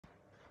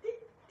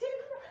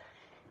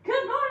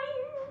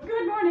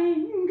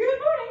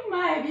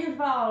my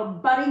beautiful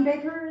budding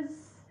bakers.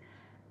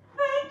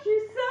 Thank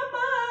you so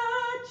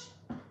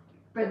much.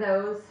 For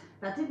those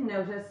that didn't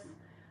notice,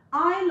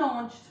 I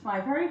launched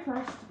my very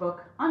first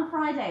book on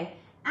Friday,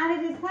 and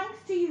it is thanks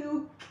to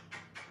you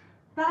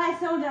that I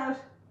sold out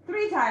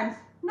 3 times,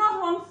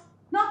 not once,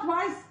 not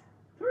twice,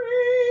 3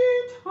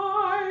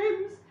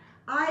 times.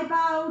 I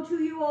bow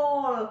to you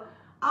all.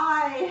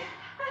 I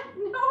had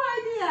no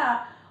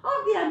idea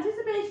of the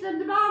anticipation and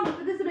demand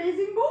for this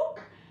amazing book.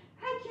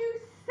 Thank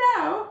you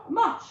so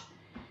much.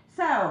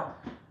 So,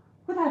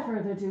 without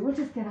further ado, we'll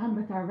just get on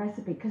with our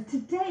recipe, because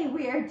today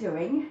we are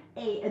doing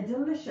a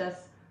delicious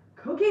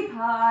cookie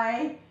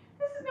pie.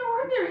 This is no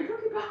ordinary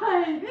cookie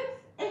pie.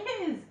 This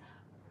is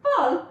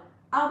full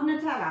of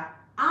Nutella.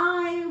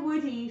 I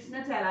would eat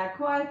Nutella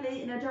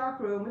quietly in a dark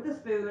room with a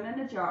spoon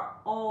and a jar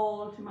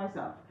all to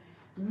myself.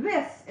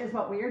 This is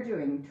what we are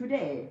doing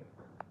today.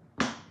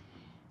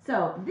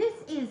 So this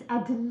is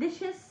a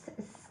delicious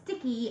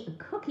sticky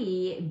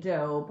cookie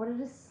dough, but it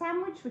is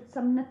sandwiched with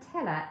some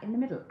Nutella in the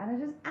middle,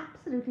 and it is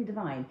absolutely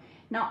divine.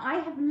 Now I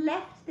have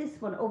left this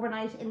one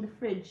overnight in the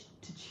fridge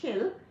to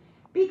chill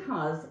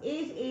because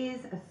it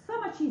is so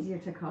much easier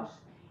to cut.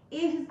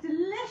 It is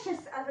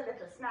delicious as a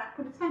little snack,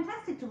 but it's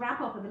fantastic to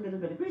wrap up with a little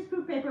bit of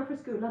greaseproof paper for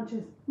school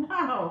lunches.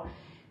 Now,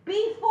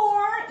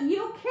 before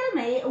you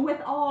kill me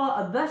with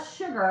all the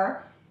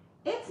sugar,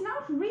 it's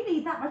not really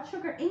that much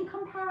sugar in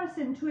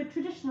comparison to a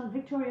traditional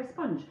Victoria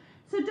sponge.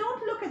 So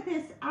don't look at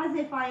this as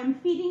if I am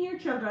feeding your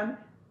children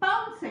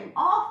bouncing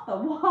off the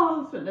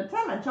walls with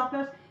Nutella and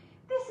chocolate.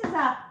 This is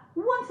a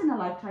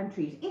once-in-a-lifetime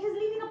treat. It is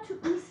leading up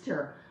to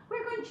Easter.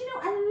 We're going to,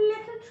 a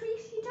little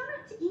treat. You don't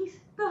have to eat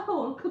the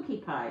whole cookie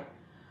pie.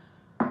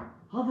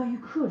 Although you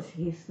could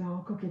eat the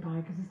whole cookie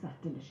pie because it's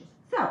that delicious.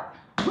 So,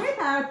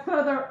 without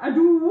further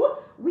ado,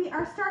 we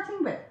are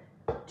starting with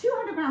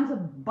 200 grams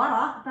of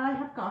butter that I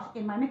have got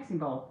in my mixing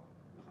bowl.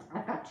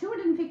 I've got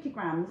 250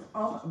 grams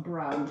of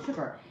brown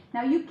sugar.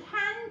 Now you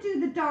can do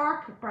the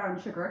dark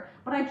brown sugar,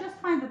 but I just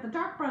find that the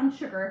dark brown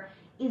sugar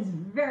is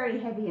very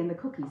heavy in the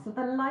cookie. So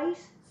the light,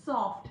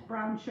 soft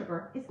brown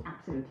sugar is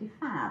absolutely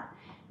fab.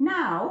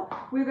 Now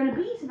we're going to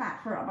beat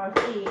that for about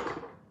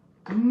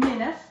a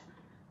minute.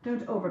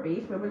 Don't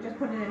overbeat, but we'll just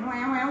put it in while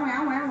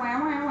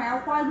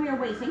we are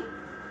waiting.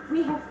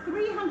 We have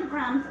 300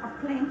 grams of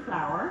plain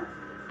flour.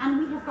 And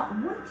we have got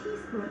 1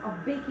 teaspoon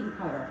of baking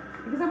powder,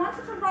 because I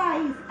wanted to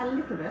rise a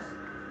little bit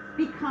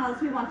because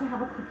we want to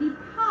have a cookie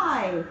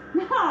pie.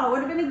 Now, it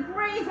would have been a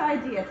great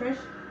idea, Trish,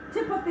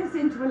 to put this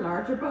into a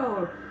larger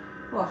bowl.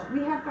 But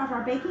we have got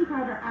our baking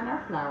powder and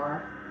our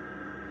flour,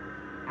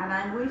 and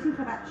I'm waiting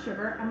for that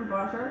sugar and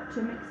butter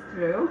to mix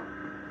through.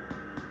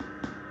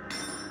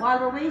 While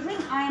we're waiting,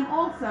 I am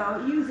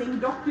also using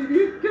Dr.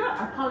 Uke,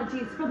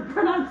 apologies for the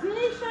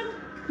pronunciation,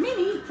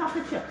 mini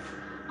chocolate chips.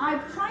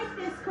 I've tried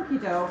this cookie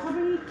dough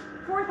probably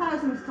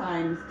 4,000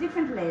 times,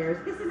 different layers.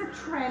 This is a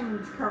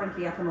trend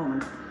currently at the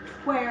moment,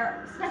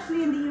 where,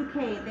 especially in the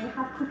UK, they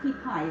have cookie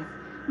pies.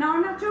 Now,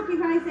 I'm not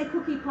joking when I say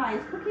cookie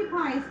pies. Cookie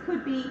pies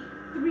could be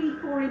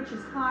 3-4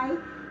 inches high.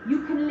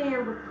 You can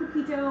layer with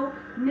cookie dough,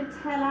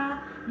 Nutella,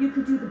 you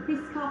could do the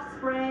Biscoff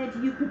spread,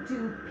 you could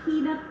do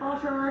peanut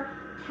butter,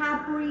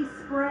 Cadbury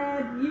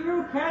spread,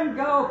 you can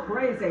go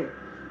crazy.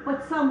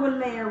 But some will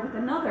layer with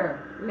another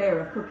layer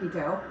of cookie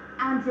dough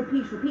and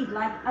repeat,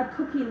 like a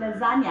cookie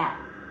lasagna.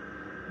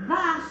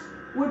 That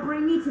would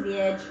bring me to the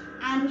edge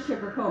and a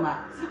sugar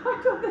coma. So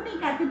I don't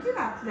think I could do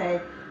that today.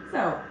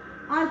 So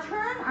I'll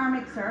turn our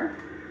mixer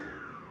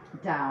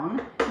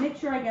down, make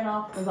sure I get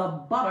off the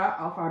butter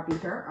off our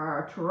beater,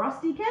 our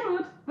trusty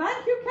Kenwood.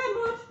 Thank you,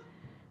 Kenwood.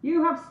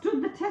 You have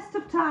stood the test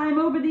of time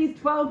over these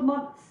 12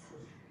 months.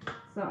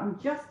 So I'm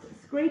just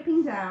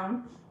scraping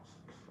down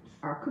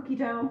our cookie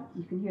dough.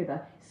 You can hear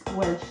the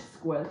squelch,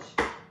 squelch.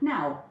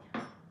 Now,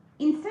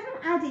 instead of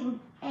adding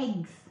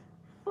eggs,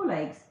 full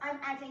eggs, I'm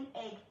adding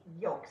egg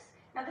yolks.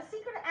 Now the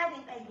secret of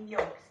adding egg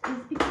yolks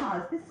is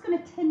because this is going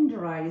to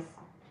tenderize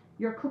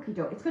your cookie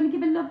dough. It's going to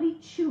give a lovely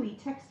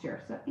chewy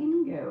texture. So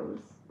in goes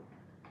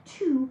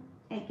 2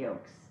 egg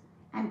yolks.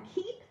 And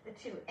keep the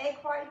 2 egg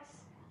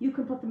whites. You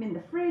can put them in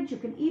the fridge. You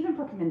can even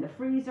put them in the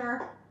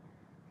freezer.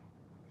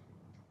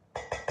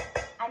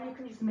 And you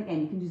can use them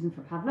again. You can use them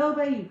for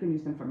pavlova, you can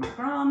use them for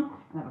macaron.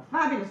 I have a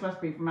fabulous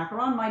recipe for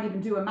macaron. Might even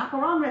do a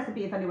macaron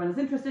recipe if anyone is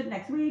interested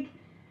next week.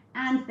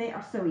 And they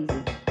are so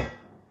easy.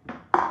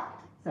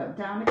 So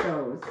down it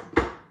goes.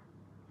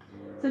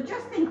 So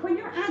just think, when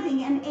you're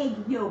adding an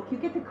egg yolk, you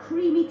get the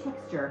creamy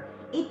texture.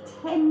 It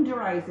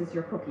tenderizes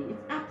your cookie.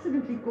 It's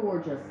absolutely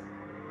gorgeous.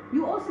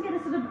 You also get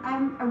a sort of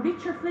a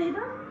richer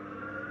flavor.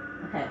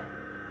 Okay.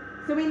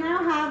 So we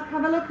now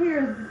have a look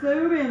here.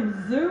 Zoom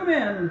in, zoom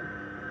in.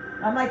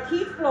 I'm like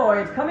Keith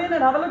Floyd, come in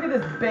and have a look at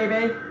this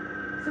baby.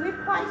 So we've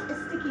quite a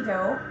sticky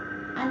dough,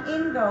 and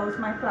in goes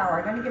my flour.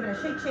 I'm going to give it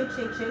a shake, shake,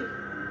 shake, shake.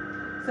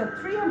 So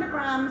 300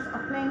 grams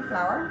of plain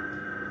flour.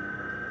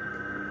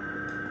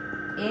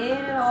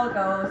 In it all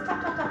goes.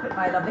 Tap, tap, tap with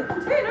my lovely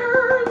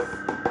containers.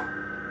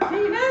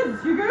 Clean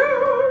as you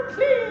go,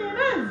 clean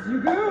as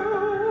you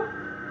go.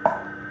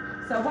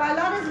 So while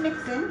that is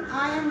mixing,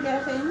 I am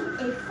getting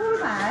a full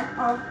bag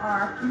of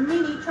our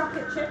mini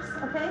chocolate chips,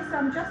 okay? So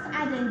I'm just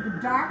adding the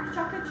dark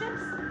chocolate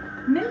chips.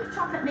 Milk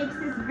chocolate makes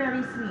this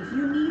very sweet.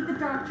 You need the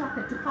dark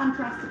chocolate to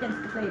contrast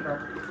against the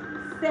flavour.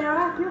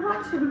 Sarah, if you're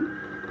watching,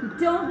 if you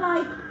don't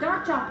like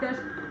dark chocolate,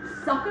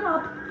 suck it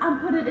up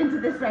and put it into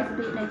this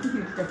recipe. It makes a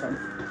huge difference.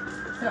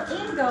 So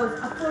in goes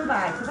a full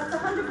bag. So that's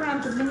 100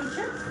 grams of mini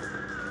chips.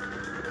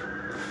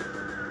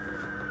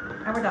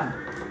 And we're done.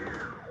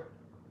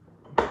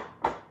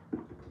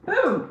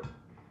 Boom!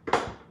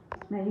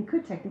 Now you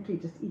could technically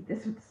just eat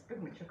this with a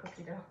spoon with your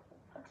cookie dough.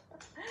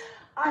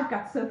 I've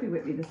got Sophie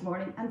with me this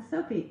morning, and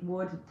Sophie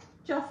would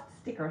just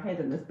stick her head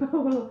in this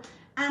bowl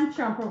and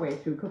chomp her way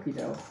through cookie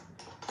dough.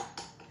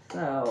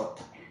 So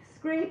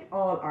scrape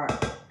all our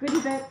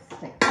goodie bits,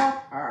 take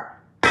off our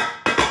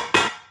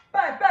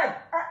bang,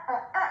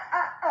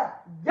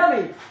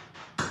 yummy!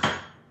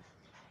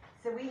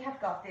 So we have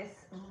got this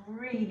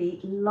really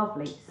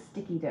lovely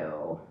sticky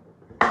dough.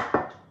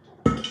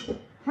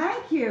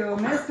 Thank you,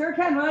 Mr.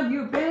 Kenwood,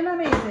 you've been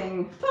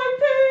amazing.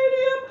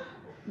 Titanium!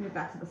 Move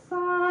that to the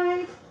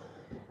side.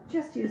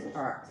 Just use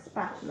our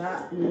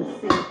spatula and you'll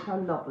see how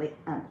lovely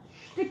and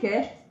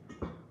sticky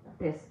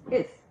this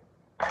is.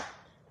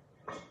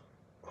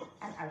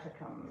 And out it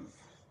comes.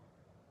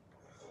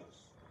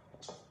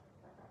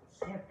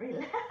 Every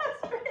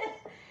last bit.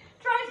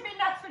 Drives me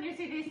nuts when you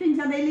see these things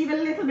and they leave a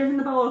little bit in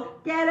the bowl.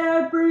 Get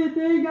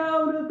everything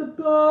out of the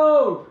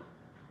bowl.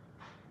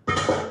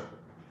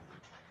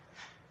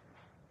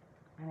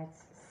 And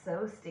it's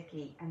so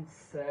sticky and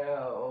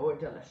so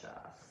delicious.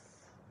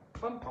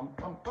 Bum, bum,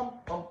 bum, bum,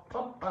 bum,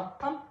 bum, bum,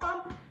 bum,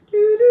 bum.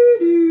 Do, do,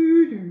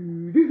 do,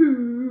 do,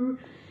 do.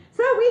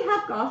 So we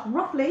have got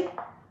roughly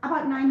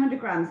about 900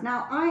 grams.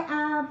 Now I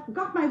have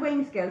got my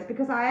weighing scales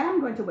because I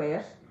am going to weigh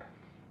it.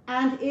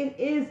 And it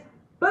is,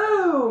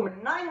 boom,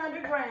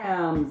 900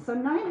 grams. So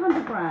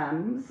 900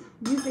 grams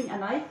using a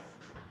knife,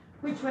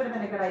 which would have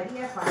been a good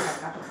idea if I had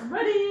got it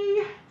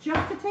ready.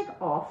 Just to take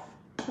off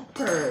a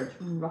third,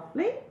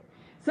 roughly.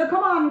 So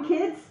come on,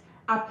 kids,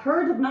 a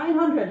third of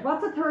 900.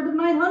 What's a third of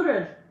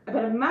 900? A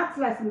bit of maths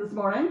lesson this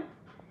morning.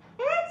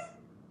 It's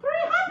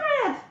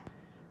 300.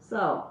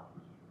 So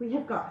we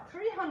have got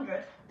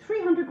 300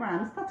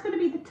 grams. That's going to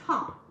be the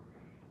top.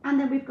 And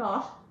then we've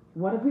got,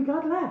 what have we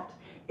got left?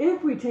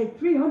 If we take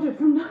 300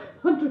 from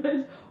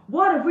 900,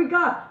 what have we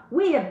got?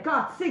 We have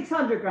got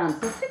 600 grams.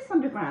 So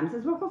 600 grams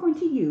is what we're going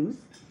to use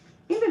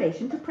in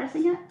relation to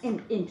pressing it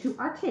into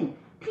our tin.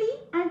 Clean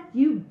as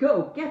you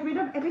go. Get rid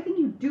of everything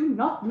you do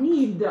not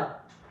need.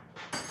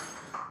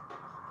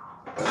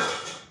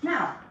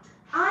 Now,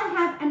 I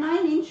have a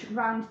 9-inch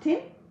round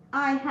tin.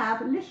 I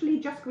have literally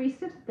just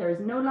greased it. There is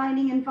no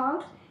lining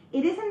involved.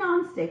 It is a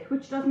non-stick,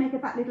 which does make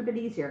it that little bit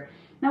easier.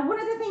 Now, one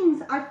of the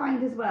things I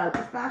find as well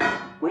is that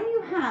when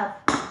you have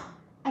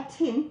a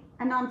tin,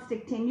 a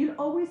non-stick tin, you'll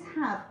always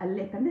have a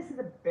lip. And this is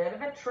a bit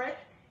of a trick.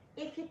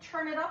 If you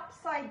turn it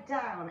upside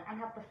down and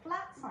have the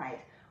flat side,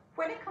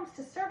 when it comes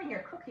to serving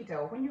your cookie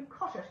dough, when you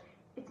cut it,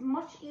 it's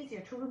much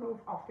easier to remove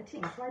off the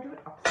tin. So I do it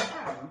upside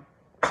down.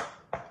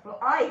 Well,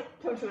 I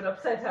don't do it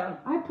upside down.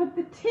 I put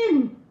the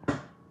tin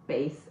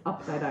base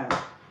upside down.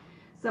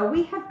 So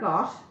we have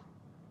got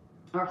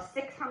our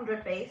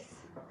 600 base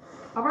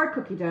of our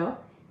cookie dough.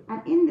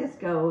 And in this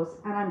goes,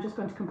 and I'm just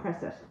going to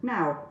compress it.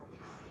 Now,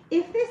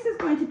 if this is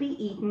going to be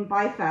eaten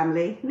by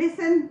family,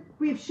 listen,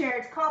 we've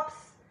shared cups,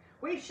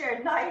 we've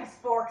shared knives,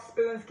 forks,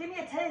 spoons. Give me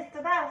a taste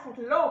of that, I'd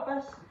love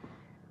it.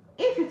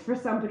 If it's for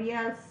somebody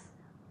else,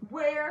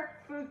 wear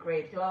food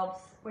grade gloves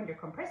when you're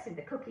compressing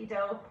the cookie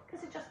dough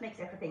because it just makes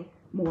everything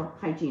more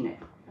hygienic.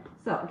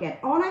 So again,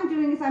 all I'm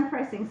doing is I'm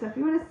pressing. So if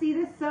you want to see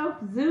this, so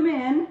zoom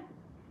in.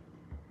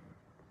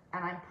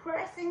 And I'm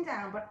pressing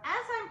down, but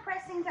as I'm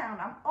pressing down,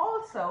 I'm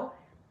also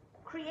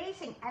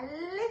creating a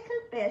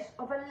little bit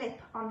of a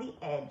lip on the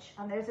edge,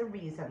 and there's a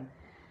reason.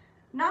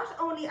 Not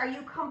only are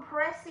you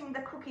compressing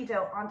the cookie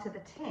dough onto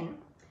the tin,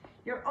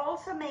 you're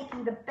also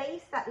making the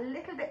base that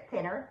little bit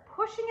thinner,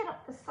 pushing it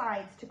up the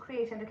sides to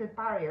create a little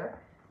barrier,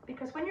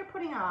 because when you're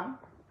putting on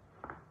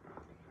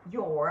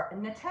your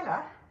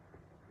Nutella,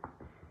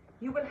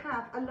 you will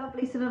have a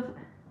lovely sort of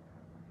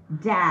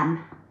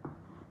dam.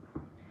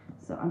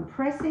 So I'm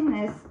pressing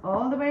this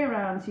all the way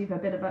around so you have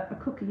a bit of a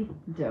cookie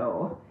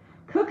dough.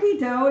 Cookie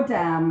dough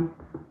dam.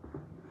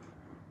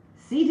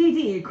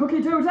 CDD,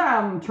 cookie dough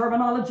dam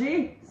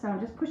terminology. So I'm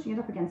just pushing it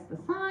up against the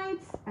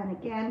sides and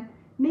again,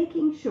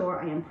 making sure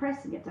I am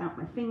pressing it down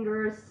with my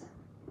fingers.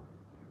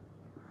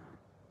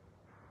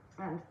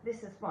 And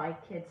this is why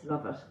kids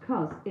love it,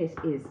 because it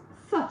is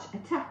such a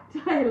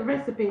tactile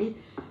recipe.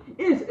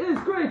 It is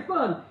great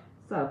fun.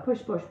 So push,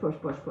 push, push,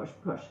 push, push,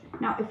 push.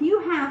 Now, if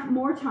you have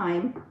more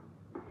time,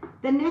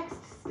 the next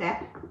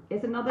step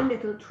is another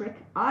little trick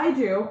I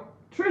do.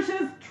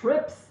 Trish's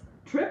tricks.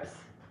 Trish's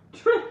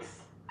tricks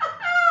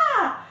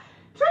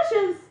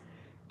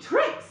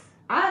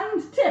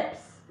and tips.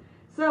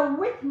 So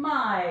with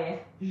my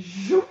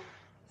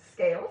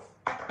scales,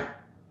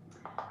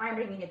 I'm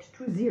bringing it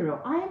to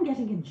 0. I am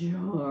getting a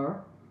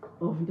jar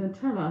of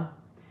Nutella.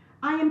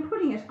 I am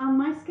putting it on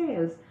my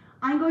scales.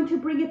 I'm going to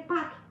bring it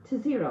back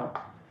to 0.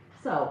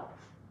 So,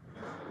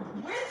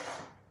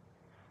 with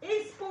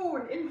a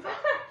spoon, in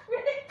fact,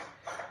 with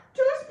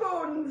 2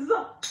 spoons,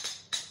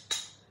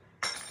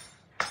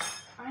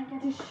 I'm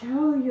going to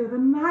show you the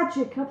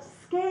magic of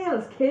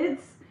scales,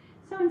 kids.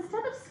 So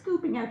instead of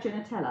scooping out your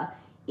Nutella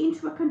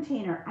into a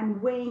container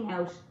and weighing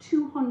out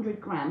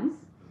 200 grams,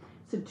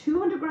 so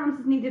 200 grams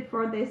is needed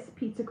for this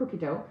pizza cookie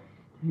dough.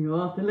 Take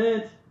off the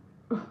lid.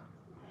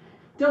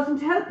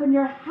 Doesn't help when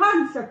your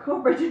hands are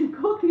covered in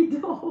cookie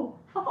dough.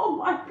 Oh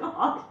my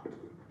God.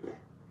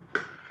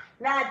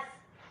 Lads,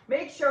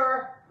 make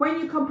sure when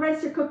you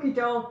compress your cookie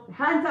dough, your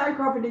hands aren't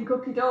covered in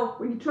cookie dough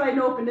when you try and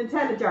open a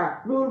Nutella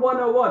jar. Rule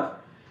 101.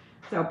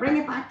 So bring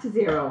it back to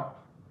 0.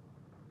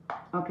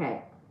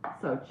 Okay,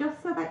 so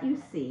just so that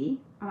you see,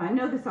 and I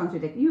know this sounds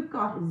ridiculous, you've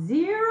got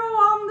 0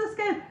 on the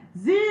scale.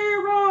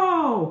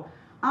 0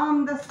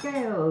 on the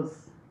scales.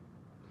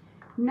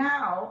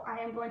 Now I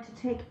am going to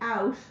take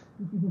out,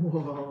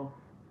 whoa,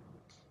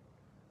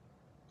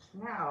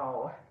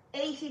 now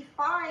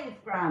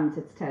 85 grams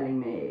it's telling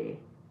me.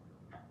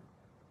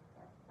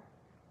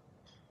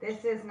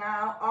 This is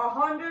now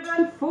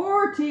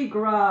 140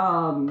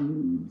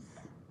 grams.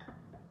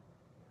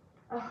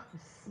 Oh, the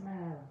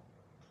smell.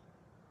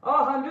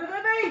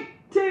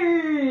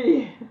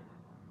 180.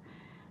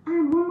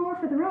 And one more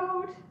for the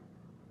road.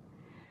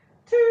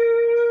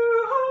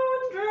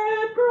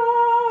 200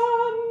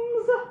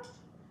 grams.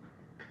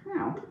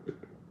 Now,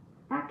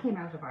 that came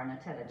out of our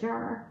Nutella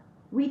jar.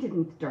 We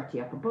didn't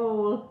dirty up a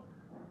bowl.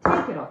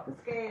 Take it off the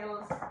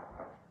scales.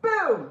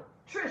 Boom!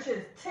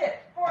 Trish's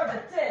tip for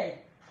the day.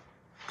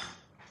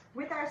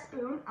 With our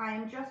spoon, I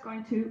am just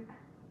going to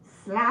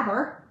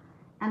slather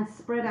and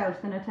spread out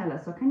the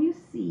Nutella. So can you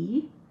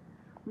see,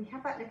 we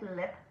have that little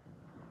lip.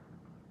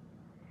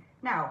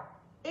 Now,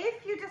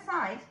 if you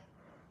decide,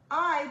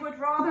 I would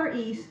rather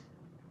eat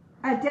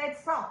a dead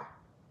sock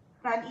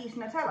than eat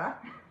Nutella,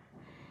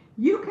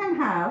 you can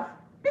have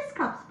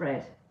Biscoff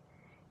spread.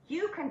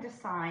 You can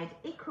decide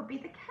it could be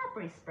the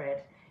Cadbury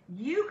spread.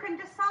 You can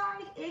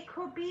decide it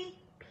could be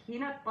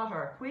peanut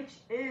butter, which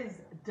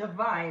is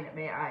divine,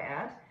 may I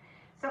add.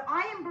 So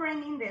I am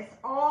bringing this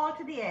all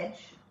to the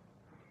edge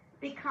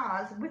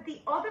because with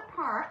the other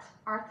part,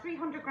 our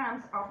 300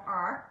 grams of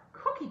our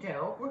cookie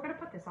dough, we're going to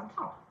put this on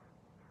top.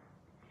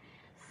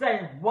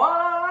 Say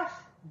what?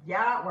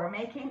 Yeah, we're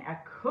making a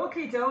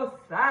cookie dough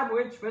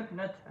sandwich with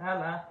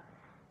Nutella.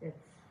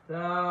 It's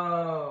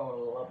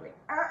so lovely.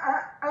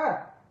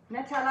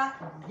 Nutella,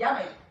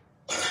 yummy.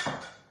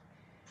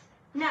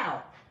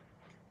 Now,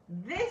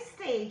 this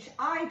stage,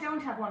 I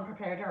don't have one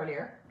prepared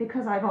earlier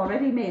because I've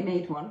already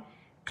made one.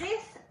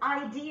 This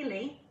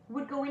ideally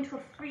would go into a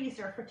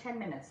freezer for 10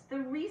 minutes. The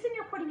reason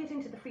you're putting it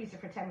into the freezer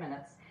for 10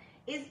 minutes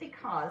is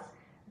because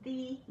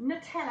the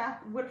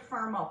Nutella will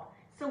firm up.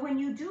 So when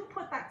you do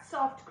put that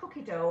soft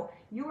cookie dough,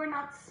 you are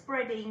not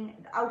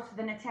spreading out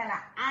the Nutella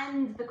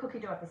and the cookie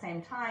dough at the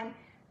same time.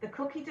 The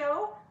cookie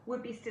dough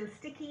would be still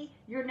sticky.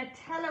 Your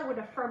Nutella would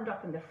have firmed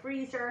up in the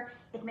freezer.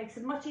 It makes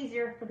it much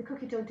easier for the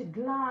cookie dough to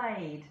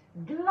glide,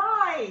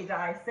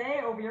 I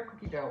say, over your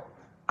cookie dough.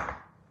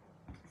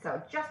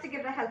 So just to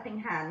give it a helping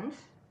hand,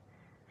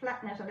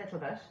 flatten it a little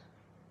bit.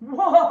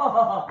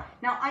 Whoa!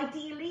 Now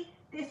ideally,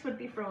 this would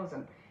be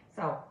frozen.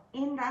 So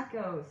in that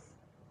goes,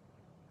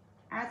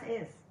 as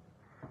is.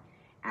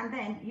 And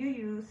then you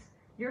use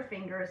your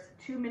fingers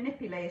to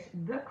manipulate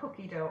the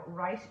cookie dough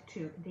right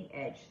to the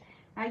edge.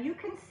 Now you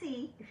can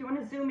see, if you want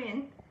to zoom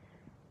in,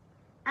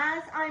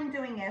 as I'm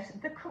doing it,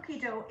 the cookie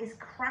dough is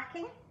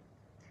cracking.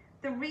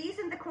 The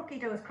reason the cookie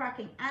dough is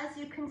cracking, as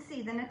you can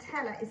see, the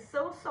Nutella is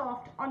so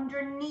soft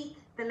underneath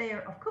the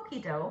layer of cookie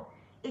dough,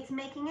 it's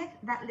making it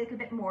that little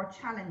bit more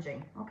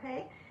challenging,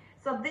 okay?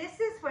 So this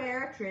is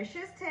where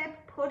Trish's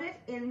tip, put it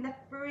in the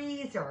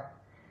freezer.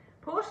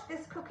 Put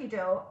this cookie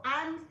dough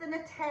and the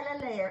Nutella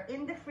layer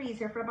in the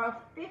freezer for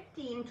about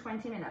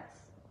 15-20 minutes.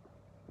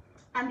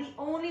 And the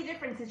only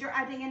difference is you're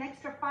adding an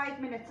extra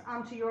 5 minutes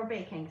onto your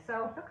baking.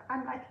 So look,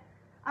 I'm like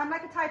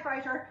a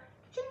typewriter.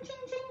 Ching,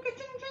 ching, ching,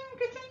 ka-ching, ching,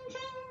 ka-ching,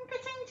 ching,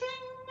 ka-ching,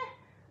 ching.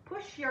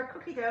 Push your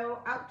cookie dough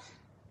out.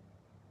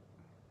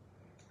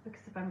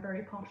 Looks as if I'm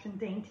very posh and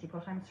dainty,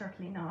 but I'm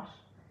certainly not.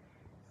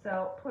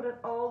 So put it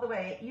all the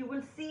way. You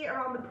will see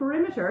around the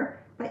perimeter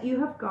that you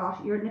have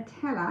got your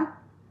Nutella,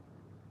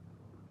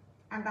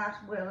 and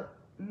that will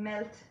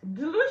melt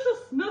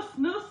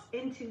deliciousness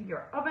into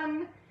your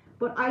oven.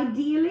 But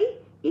ideally,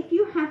 if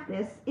you have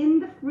this in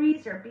the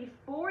freezer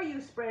before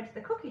you spread the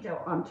cookie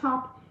dough on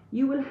top,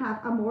 you will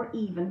have a more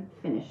even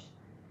finish.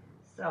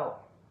 So,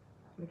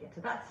 we get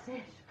to that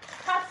stage.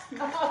 That's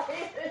not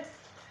it.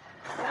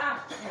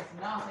 That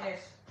is not it.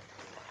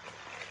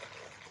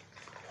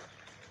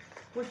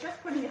 We're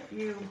just putting a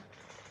few.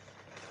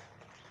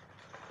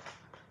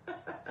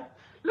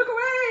 Look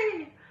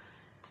away!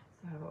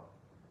 So,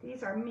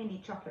 these are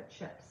mini chocolate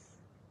chips.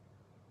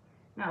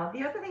 Now,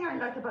 the other thing I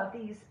like about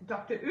these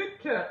Dr.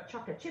 Oetker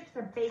chocolate chips,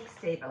 they're bake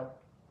stable.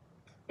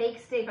 Bake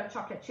stable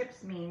chocolate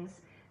chips means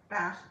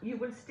that you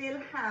will still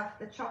have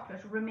the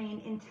chocolate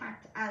remain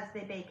intact as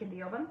they bake in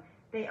the oven.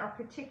 They are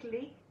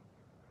particularly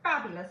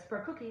fabulous for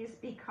cookies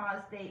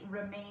because they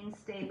remain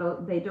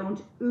stable. They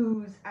don't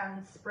ooze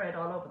and spread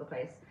all over the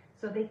place.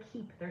 So they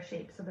keep their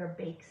shape, so they're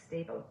bake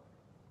stable.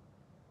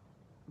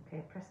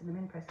 Okay, pressing them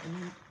in,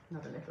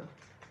 not a little.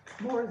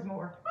 More is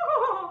more.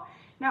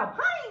 Now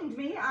behind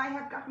me, I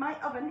have got my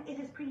oven. It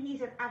is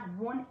preheated at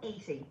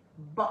 180,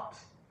 but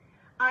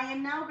I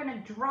am now going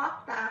to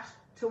drop that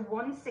to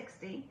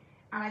 160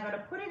 and I'm going to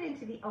put it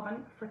into the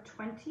oven for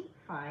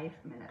 25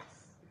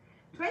 minutes.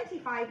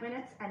 25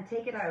 minutes and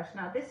take it out.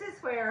 Now this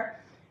is where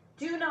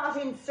do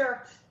not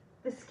insert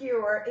the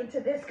skewer into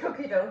this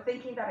cookie dough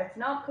thinking that it's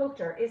not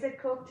cooked or is it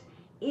cooked.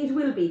 It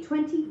will be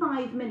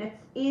 25 minutes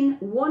in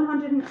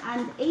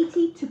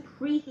 180 to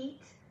preheat.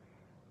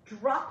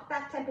 Drop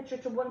that temperature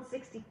to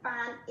 160,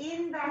 fan,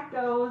 in that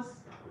goes.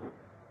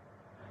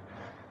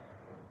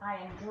 I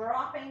am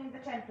dropping the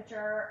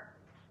temperature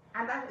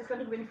and that is going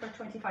to go in for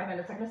 25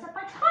 minutes. I'm going to set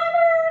my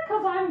timer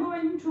because I'm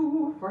going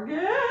to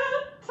forget.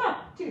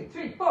 2,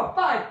 3, 4,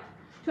 5.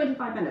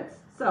 25 minutes.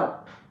 So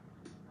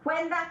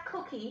when that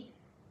cookie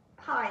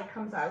pie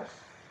comes out,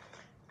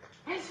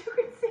 as you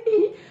can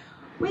see,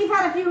 we've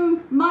had a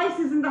few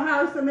mices in the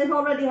house and they've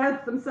already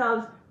helped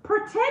themselves.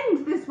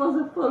 Pretend this was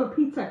a full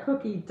pizza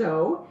cookie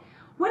dough.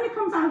 When it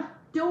comes out,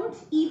 don't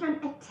even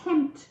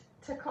attempt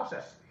to cut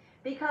it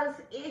because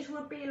it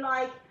would be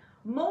like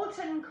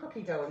molten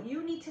cookie dough.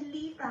 You need to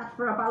leave that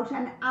for about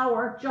an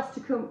hour just to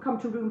come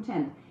to room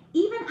temp.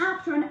 Even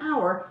after an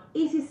hour,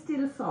 it is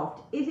still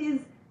soft. It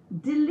is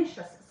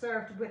delicious,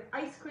 served with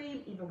ice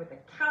cream, even with the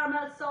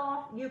caramel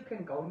sauce. You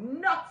can go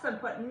nuts and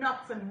put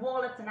nuts and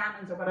walnuts and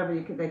almonds or whatever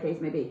the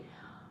case may be.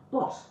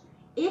 But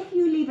if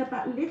you leave it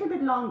that little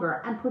bit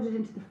longer and put it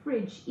into the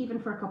fridge, even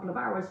for a couple of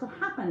hours, what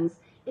happens?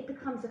 It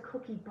becomes a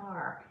cookie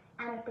bar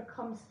and it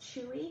becomes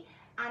chewy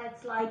and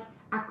it's like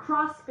a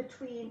cross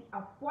between a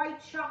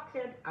white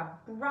chocolate, a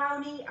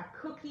brownie, a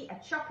cookie, a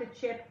chocolate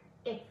chip.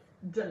 It's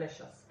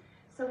delicious.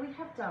 So we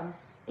have done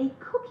a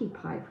cookie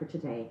pie for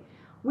today.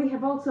 We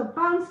have also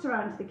bounced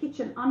around the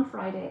kitchen on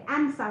Friday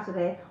and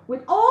Saturday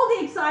with all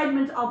the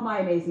excitement of my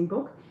amazing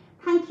book.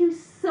 Thank you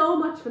so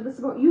much for the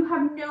support. You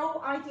have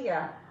no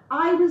idea.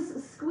 I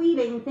was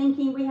squealing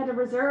thinking we had a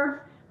reserve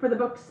for the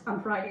books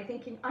on Friday,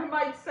 thinking I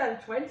might sell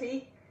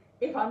 20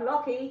 if I'm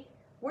lucky.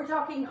 We're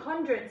talking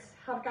hundreds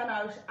have gone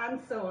out and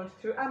sold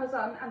through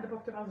Amazon and the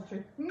Book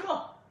Depository.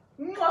 Mwah,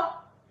 mwah,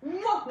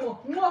 mwah,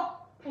 mwah, mwah.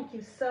 Thank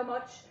you so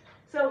much.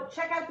 So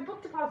check out the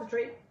Book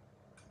Depository.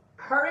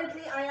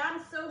 Currently, I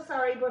am so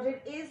sorry, but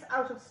it is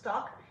out of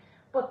stock.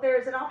 But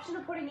there's an option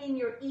of putting in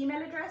your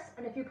email address,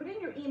 and if you put in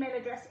your email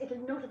address,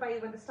 it'll notify you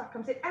when the stock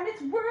comes in, and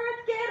it's worth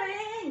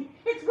getting.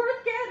 It's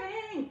worth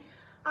getting.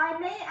 I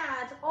may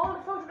add, all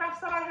the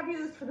photographs that I have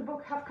used for the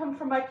book have come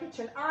from my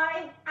kitchen.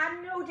 I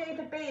am no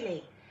David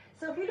Bailey.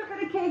 So if you look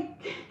at a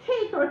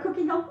cake or a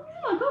cookie and go,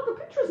 oh my God, the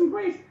picture isn't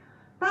great.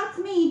 That's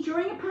me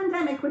during a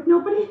pandemic with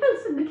nobody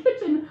else in the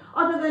kitchen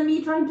other than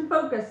me trying to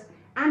focus.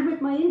 And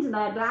with my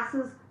in-denial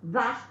glasses,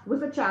 that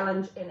was a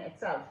challenge in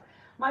itself.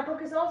 My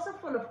book is also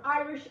full of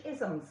Irish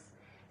isms.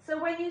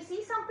 So when you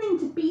see something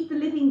to beat the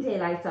living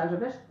daylights out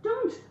of it,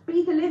 don't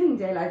beat the living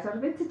daylights out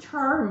of it. It's a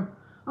term.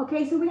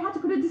 Okay, so we had to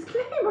put a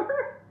disclaimer.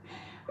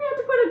 We had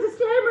to put a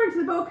disclaimer into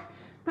the book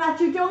that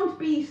you don't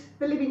beat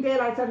the living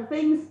daylights out of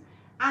things,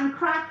 and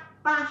crack,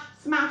 bash,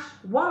 smash,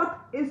 wallop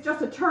is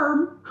just a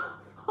term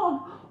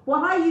of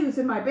what I use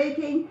in my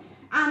baking,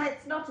 and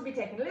it's not to be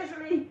taken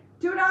literally.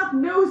 Do not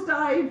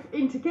nosedive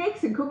into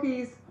cakes and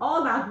cookies.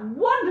 All that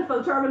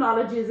wonderful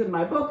terminology is in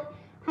my book.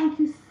 Thank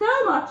you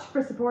so much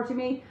for supporting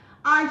me.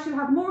 I shall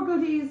have more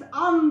goodies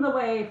on the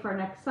way for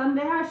next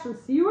Sunday. I shall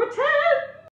see you at 10.